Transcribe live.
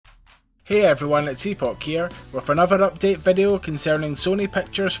Hey everyone, it's Epoch here, with another update video concerning Sony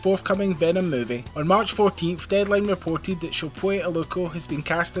Pictures' forthcoming Venom movie. On March 14th, Deadline reported that Sope Aluko has been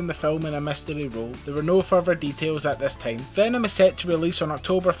cast in the film in a mystery role. There were no further details at this time. Venom is set to release on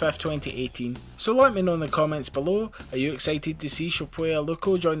October 5th, 2018. So let me know in the comments below, are you excited to see Sope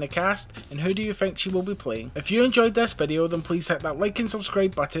Aluko join the cast, and who do you think she will be playing? If you enjoyed this video, then please hit that like and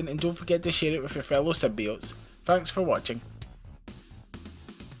subscribe button, and don't forget to share it with your fellow symbiotes. Thanks for watching.